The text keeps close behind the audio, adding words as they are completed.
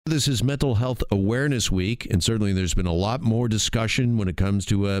This is Mental Health Awareness Week, and certainly there's been a lot more discussion when it comes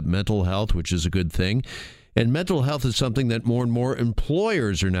to mental health, which is a good thing. And mental health is something that more and more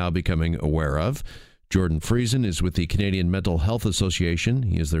employers are now becoming aware of. Jordan Friesen is with the Canadian Mental Health Association.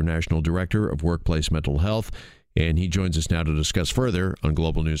 He is their National Director of Workplace Mental Health, and he joins us now to discuss further on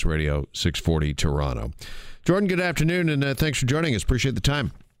Global News Radio 640 Toronto. Jordan, good afternoon, and thanks for joining us. Appreciate the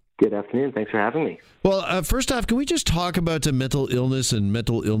time. Good afternoon. Thanks for having me. Well, first off, can we just talk about mental illness and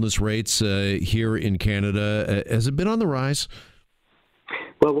mental illness rates here in Canada? Has it been on the rise?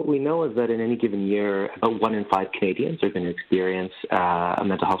 Well, what we know is that in any given year, about 1 in 5 Canadians are going to experience a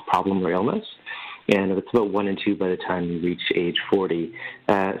mental health problem or illness. And it's about 1 in 2 by the time you reach age 40.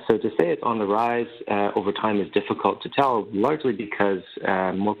 So to say it's on the rise over time is difficult to tell, largely because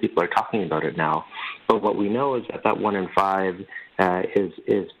more people are talking about it now. But what we know is that 1 in 5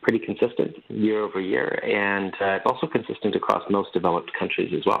 is pretty consistent year over year, and it's also consistent across most developed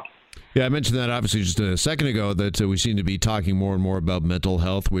countries as well. Yeah, I mentioned that obviously just a second ago, that we seem to be talking more and more about mental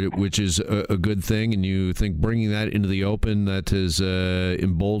health, which is a good thing. And you think bringing that into the open, that has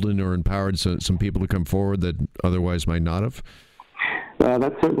emboldened or empowered some people to come forward that otherwise might not have?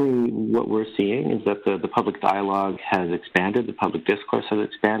 That's certainly what we're seeing, is that the public dialogue has expanded, the public discourse has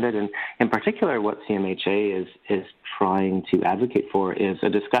expanded, and in particular what CMHA is trying to advocate for is a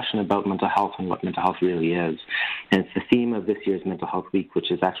discussion about mental health and what mental health really is. And it's the theme of this year's Mental Health Week,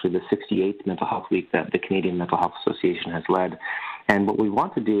 which is actually the 68th Mental Health Week that the Canadian Mental Health Association has led. And what we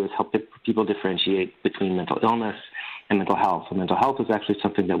want to do is help people differentiate between mental illness and mental health. And mental health is actually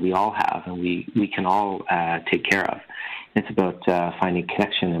something that we all have and we can all take care of. It's about finding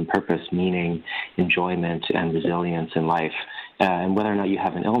connection and purpose, meaning, enjoyment, and resilience in life. And whether or not you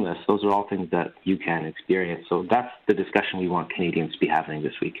have an illness, those are all things that you can experience. So that's the discussion we want Canadians to be having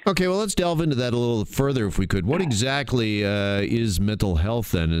this week. Okay, well, let's delve into that a little further if we could. What exactly is mental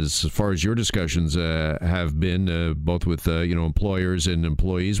health then, as far as your discussions have been, both with employers and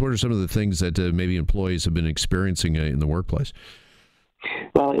employees? What are some of the things that maybe employees have been experiencing in the workplace?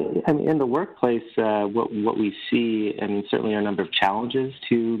 Well, I mean, in the workplace, what we see, certainly are a number of challenges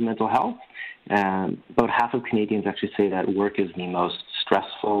to mental health. About half of Canadians actually say that work is the most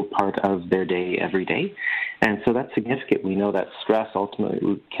stressful part of their day every day. And so that's significant. We know that stress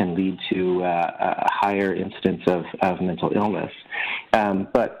ultimately can lead to a higher incidence of mental illness.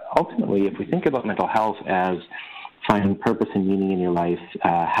 But ultimately, if we think about mental health as finding purpose and meaning in your life,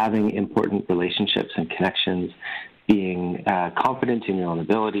 having important relationships and connections, being confident in your own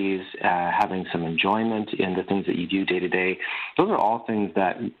abilities, having some enjoyment in the things that you do day to day, those are all things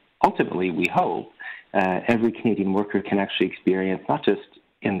that ultimately we hope every Canadian worker can actually experience, not just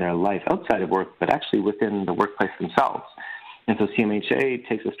in their life outside of work, but actually within the workplace themselves. And so CMHA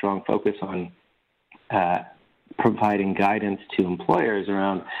takes a strong focus on providing guidance to employers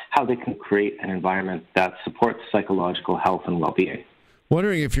around how they can create an environment that supports psychological health and well-being.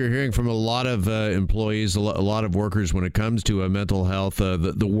 Wondering if you're hearing from a lot of employees, a lot of workers, when it comes to mental health,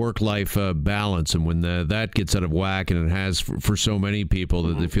 the work-life balance, and when that gets out of whack, and it has for so many people,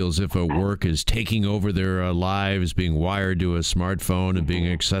 that they feel as if work is taking over their lives, being wired to a smartphone and being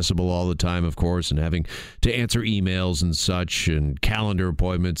accessible all the time, of course, and having to answer emails and such, and calendar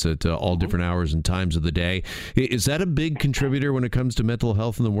appointments at all different hours and times of the day. Is that a big contributor when it comes to mental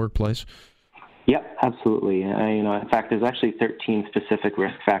health in the workplace? Yep, absolutely. In fact, there's actually 13 specific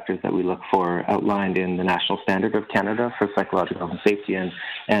risk factors that we look for outlined in the National Standard of Canada for Psychological Health and Safety,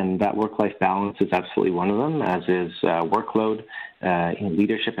 and that work-life balance is absolutely one of them, as is workload,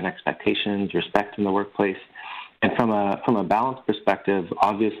 leadership and expectations, respect in the workplace. And from a balance perspective,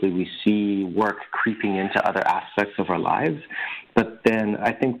 obviously we see work creeping into other aspects of our lives, but then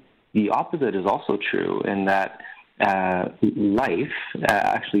I think the opposite is also true, in that life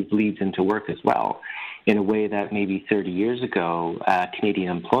actually bleeds into work as well, in a way that maybe 30 years ago Canadian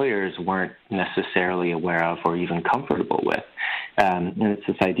employers weren't necessarily aware of or even comfortable with. And it's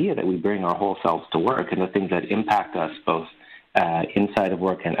this idea that we bring our whole selves to work, and the things that impact us both inside of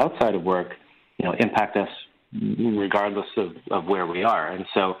work and outside of work, impact us regardless of where we are. And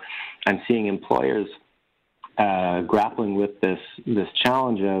so I'm seeing employers grappling with this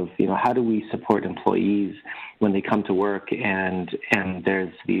challenge of, how do we support employees when they come to work and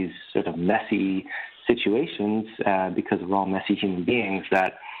there's these sort of messy situations, because we're all messy human beings,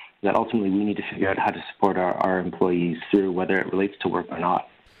 that ultimately we need to figure out how to support our employees through, whether it relates to work or not.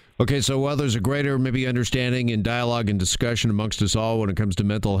 Okay, so while there's a greater maybe understanding and dialogue and discussion amongst us all when it comes to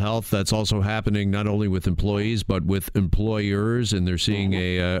mental health, that's also happening not only with employees but with employers, and they're seeing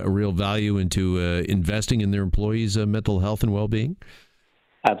a real value into investing in their employees' mental health and well-being?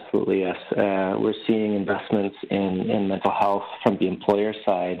 Absolutely, yes. We're seeing investments in mental health from the employer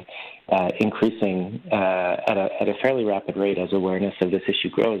side increasing at a fairly rapid rate as awareness of this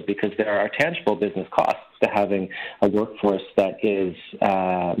issue grows, because there are tangible business costs to having a workforce that is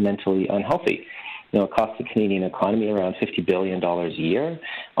mentally unhealthy. It costs the Canadian economy around $50 billion a year.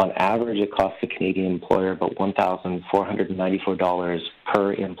 On average, it costs the Canadian employer about $1,494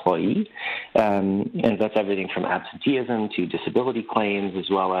 per employee. And that's everything from absenteeism to disability claims, as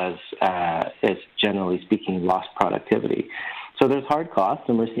well as generally speaking, lost productivity. So there's hard costs,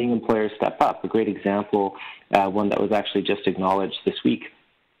 and we're seeing employers step up. A great example, one that was actually just acknowledged this week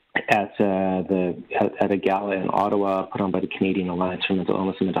at a gala in Ottawa put on by the Canadian Alliance for Mental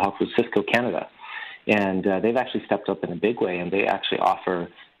Illness and Mental Health, was Cisco Canada. And they've actually stepped up in a big way, and they actually offer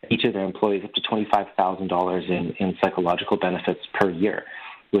each of their employees up to $25,000 in psychological benefits per year,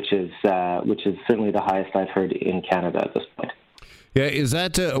 which is certainly the highest I've heard in Canada at this point. Yeah, is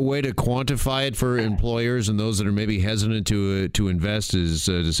that a way to quantify it for employers and those that are maybe hesitant to invest? Is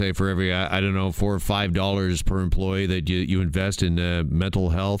to say for every $4 or $5 per employee that you invest in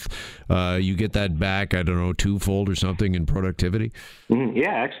mental health, you get that back twofold or something in productivity? Mm-hmm.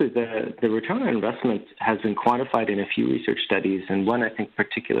 Yeah, actually, the return on investment has been quantified in a few research studies, and one I think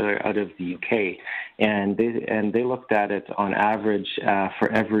particular out of the UK, and they looked at it on average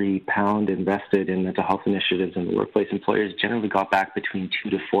for every pound invested in mental health initiatives in the workplace. Employers generally got back between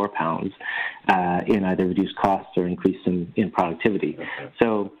 2 to 4 pounds in either reduced costs or increase in productivity.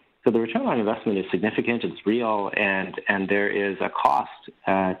 So the return on investment is significant, it's real, and there is a cost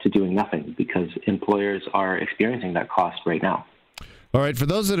to doing nothing, because employers are experiencing that cost right now. All right, for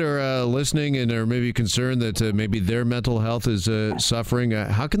those that are listening and are maybe concerned that maybe their mental health is suffering,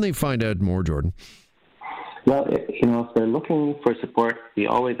 how can they find out more, Jordan? Well, if they're looking for support, we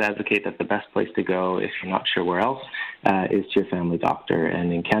always advocate that the best place to go, if you're not sure where else, is to your family doctor.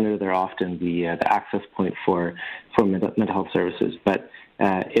 And in Canada, they're often the access point for mental health services. But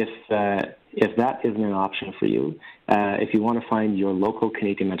if that isn't an option for you, if you want to find your local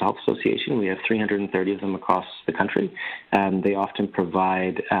Canadian Mental Health Association, we have 330 of them across the country. They often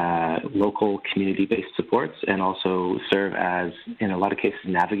provide local community-based supports and also serve as, in a lot of cases,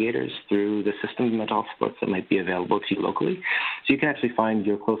 navigators through the system of mental health supports that might be available to you locally. So you can actually find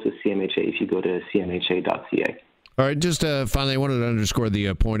your closest CMHA if you go to cmha.ca. All right, just finally, I wanted to underscore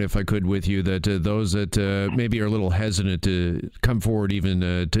the point, if I could, with you, that those that maybe are a little hesitant to come forward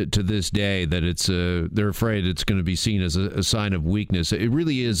even to this day, that they're afraid it's going to be seen as a sign of weakness. It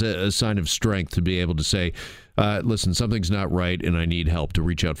really is a sign of strength to be able to say, listen, something's not right and I need help, to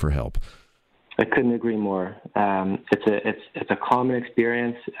reach out for help. I couldn't agree more. It's a common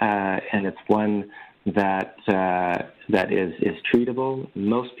experience, and it's one that is treatable.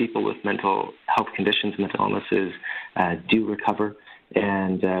 Most people with mental health conditions, mental illnesses, do recover,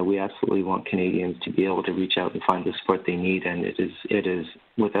 and we absolutely want Canadians to be able to reach out and find the support they need. And it is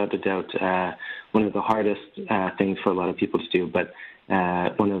without a doubt one of the hardest things for a lot of people to do, but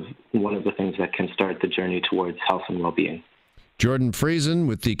one of the things that can start the journey towards health and well-being. Jordan Friesen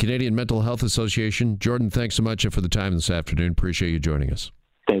with the Canadian Mental Health Association. Jordan, thanks so much for the time this afternoon. Appreciate you joining us.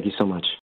 Thank you so much.